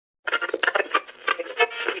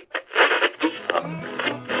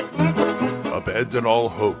Abandon all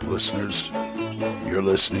hope, listeners. You're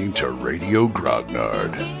listening to Radio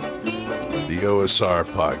Grognard, the OSR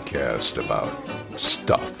podcast about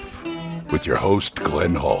stuff, with your host,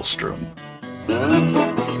 Glenn Hallstrom.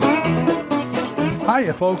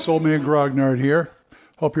 Hiya, folks. Old Man Grognard here.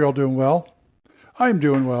 Hope you're all doing well. I'm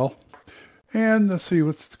doing well. And let's see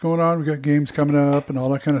what's going on. We got games coming up and all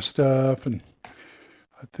that kind of stuff. And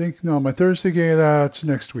I think, no, my Thursday game, that's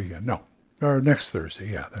next weekend. No, or next Thursday.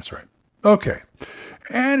 Yeah, that's right. Okay.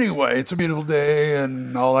 Anyway, it's a beautiful day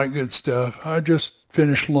and all that good stuff. I just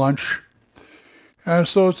finished lunch. And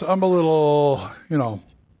so I'm a little,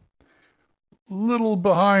 little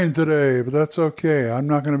behind today, but that's okay. I'm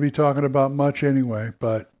not going to be talking about much anyway,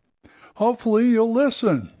 but hopefully you'll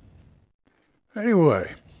listen.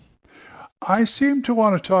 Anyway, I seem to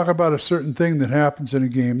want to talk about a certain thing that happens in a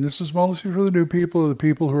game. This is mostly for the new people or the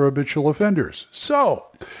people who are habitual offenders. So,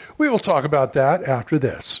 we will talk about that after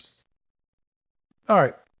this. All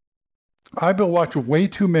right. I've been watching way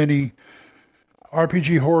too many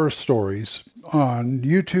RPG horror stories on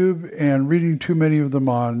YouTube and reading too many of them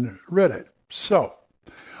on Reddit. So,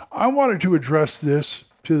 I wanted to address this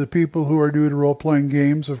to the people who are new to role-playing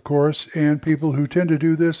games, of course, and people who tend to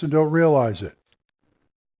do this and don't realize it.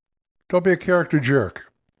 Don't be a character jerk.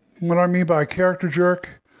 What I mean by a character jerk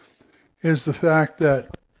is the fact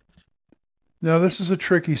that, now this is a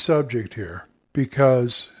tricky subject here,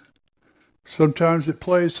 because sometimes it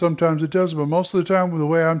plays, sometimes it doesn't, but most of the time, the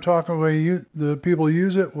way I'm talking, the way the people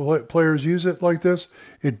use it, players use it like this,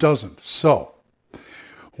 it doesn't. So,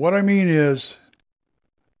 what I mean is,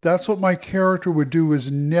 that's what my character would do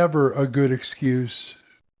is never a good excuse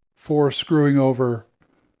for screwing over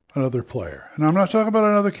another player. And I'm not talking about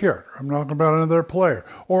another character. I'm talking about another player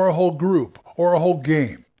or a whole group or a whole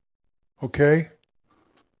game. Okay?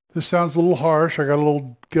 This sounds a little harsh. I get a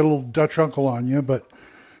little Dutch uncle on you, but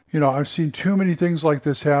I've seen too many things like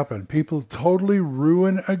this happen. People totally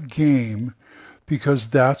ruin a game because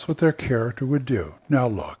that's what their character would do. Now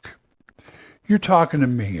look, you're talking to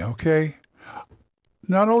me, okay?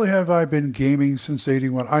 Not only have I been gaming since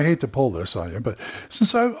 81, I hate to pull this on you, but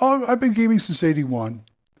since I've been gaming since 81,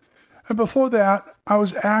 and before that, I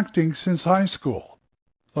was acting since high school,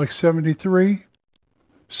 like 73.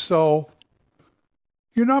 So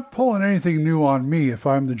you're not pulling anything new on me if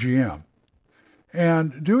I'm the GM.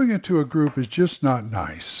 And doing it to a group is just not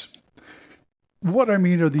nice. What I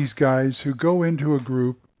mean are these guys who go into a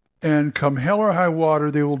group and come hell or high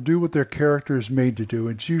water, they will do what their character is made to do.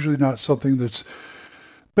 It's usually not something that's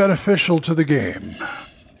beneficial to the game,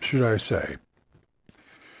 should I say.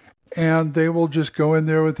 And they will just go in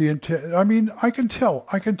there with the intent. I mean, I can tell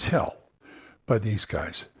by these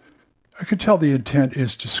guys. I can tell the intent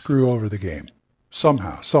is to screw over the game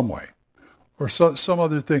somehow, some way. Or some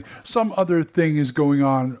other thing. Some other thing is going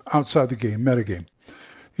on outside the game, metagame.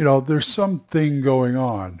 There's something going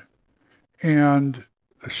on. And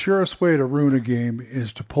the surest way to ruin a game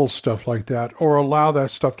is to pull stuff like that or allow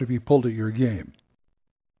that stuff to be pulled at your game.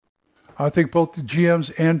 I think both the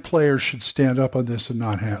GMs and players should stand up on this and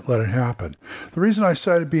not let it happen. The reason I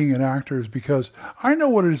cited being an actor is because I know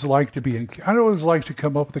what it is like to I know what it's like to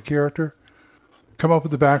come up with a character, come up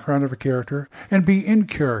with the background of a character, and be in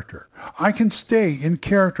character. I can stay in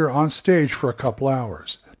character on stage for a couple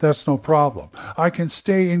hours. That's no problem. I can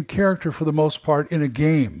stay in character for the most part in a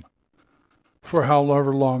game for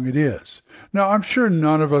however long it is. Now, I'm sure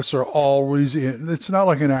none of us are always it's not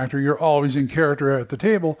like an actor, you're always in character at the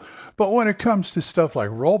table, but when it comes to stuff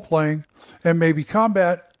like role-playing and maybe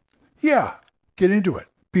combat, yeah, get into it,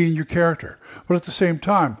 be in your character. But at the same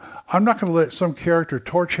time, I'm not going to let some character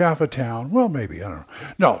torch half a town, well, maybe, I don't know.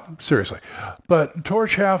 No, seriously. But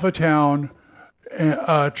torch half a town,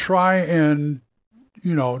 try and get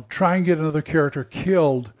another character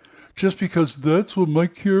killed just because that's what my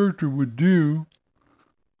character would do.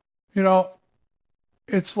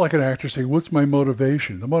 It's like an actor saying, what's my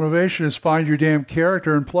motivation? The motivation is find your damn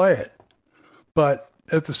character and play it. But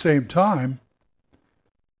at the same time,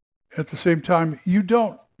 you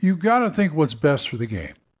got to think what's best for the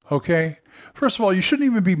game. Okay? First of all, you shouldn't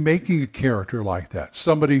even be making a character like that.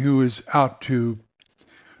 Somebody who is out to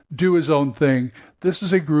do his own thing. This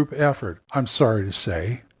is a group effort, I'm sorry to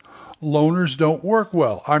say. Loners don't work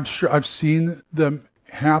well. I'm sure I've seen them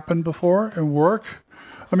happen before and work.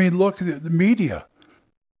 I mean, look at the media.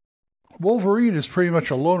 Wolverine is pretty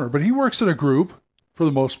much a loner, but he works in a group for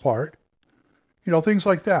the most part. Things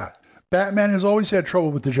like that. Batman has always had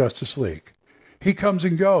trouble with the Justice League. He comes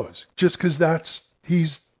and goes just because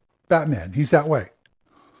he's Batman. He's that way.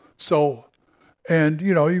 So, and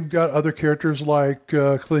you've got other characters like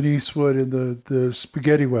Clint Eastwood in the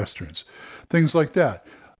spaghetti westerns, things like that.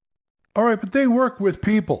 All right, but they work with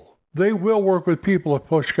people. They will work with people if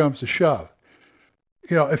push comes to shove.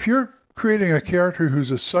 If you're creating a character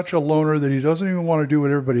who's such a loner that he doesn't even want to do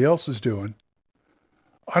what everybody else is doing,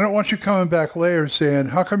 I don't want you coming back later saying,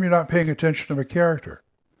 how come you're not paying attention to my character?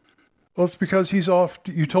 Well, it's because he's off.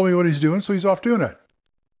 You told me what he's doing, so he's off doing it.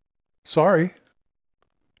 Sorry.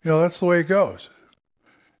 That's the way it goes.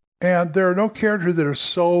 And there are no characters that are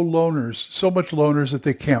so much loners that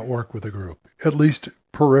they can't work with a group, at least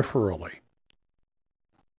peripherally.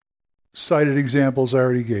 Cited examples I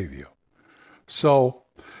already gave you. So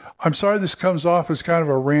I'm sorry this comes off as kind of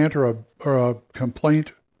a rant or a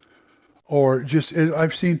complaint, or just,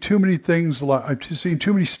 I've seen too many things, I've seen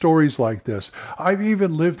too many stories like this. I've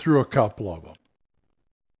even lived through a couple of them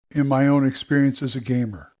in my own experience as a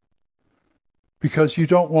gamer. Because you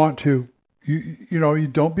don't want to, you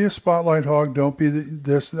don't be a spotlight hog, don't be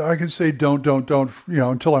this. I can say don't,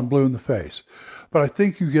 until I'm blue in the face. But I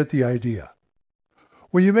think you get the idea.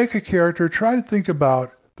 When you make a character, try to think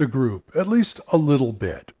about the group, at least a little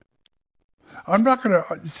bit. I'm not going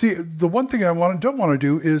to, see, the one thing I don't want to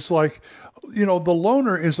do is the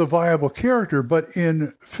loner is a viable character, but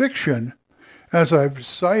in fiction, as I've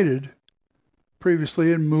cited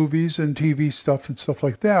previously in movies and TV stuff and stuff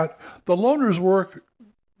like that, the loners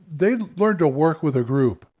they learn to work with a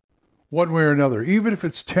group one way or another, even if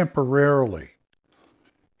it's temporarily.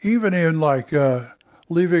 Even in League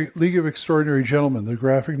of Extraordinary Gentlemen, the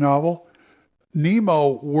graphic novel,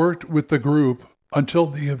 Nemo worked with the group until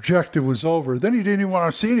the objective was over. Then he didn't even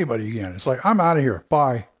want to see anybody again. It's like, I'm out of here.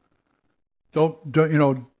 Bye. Don't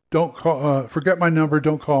call, forget my number.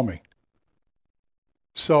 Don't call me.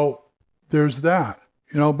 So there's that,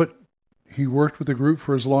 but he worked with the group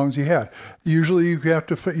for as long as he had. Usually with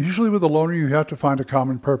a loner, you have to find a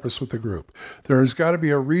common purpose with the group. There's got to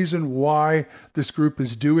be a reason why this group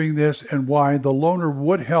is doing this and why the loner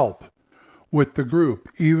would help with the group,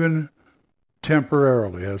 even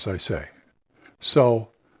temporarily, as I say. So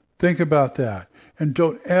think about that. And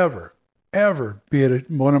don't ever be at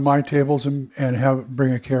one of my tables and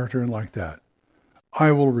bring a character in like that.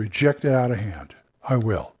 I will reject it out of hand. I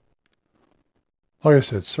will. Like I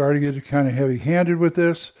said, sorry to get kind of heavy-handed with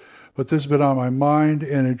this, but this has been on my mind,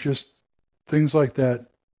 and things like that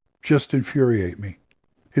just infuriate me.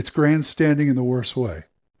 It's grandstanding in the worst way.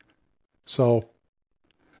 So,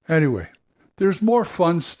 anyway, there's more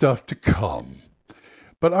fun stuff to come.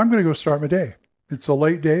 But I'm going to go start my day. It's a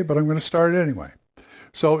late day, but I'm going to start it anyway.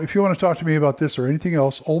 So if you want to talk to me about this or anything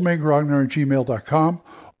else, oldmangrognar@gmail.com,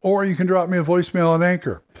 or you can drop me a voicemail on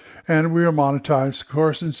Anchor. And we are monetized, of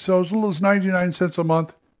course, and so as little as 99 cents a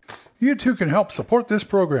month, you too can help support this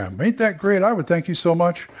program. Ain't that great? I would thank you so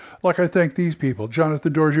much. Like I thank these people: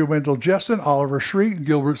 Jonathan Dorgio, Wendell Jessen, Oliver Shriek,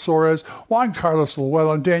 Gilbert Soares, Juan Carlos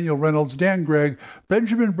Llewellyn, Daniel Reynolds, Dan Gregg,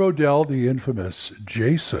 Benjamin Brodell, the infamous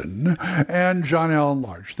Jason, and John Allen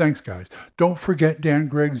Large. Thanks, guys. Don't forget Dan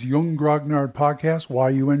Gregg's Young Grognard podcast,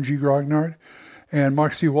 YUNG Grognard, and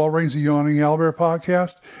Mark C. Walring's The Yawning Owlbear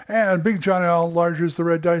podcast, and Big John Allen Larger's The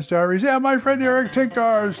Red Dice Diaries, and my friend Eric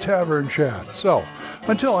Tinkar's Tavern Chat. So,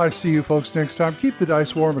 until I see you folks next time, keep the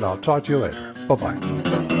dice warm, and I'll talk to you later. Bye-bye.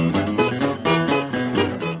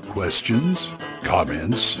 Questions?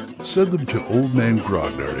 Comments? Send them to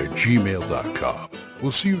oldmangrognard@gmail.com.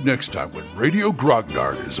 We'll see you next time when Radio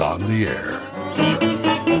Grognard is on the air.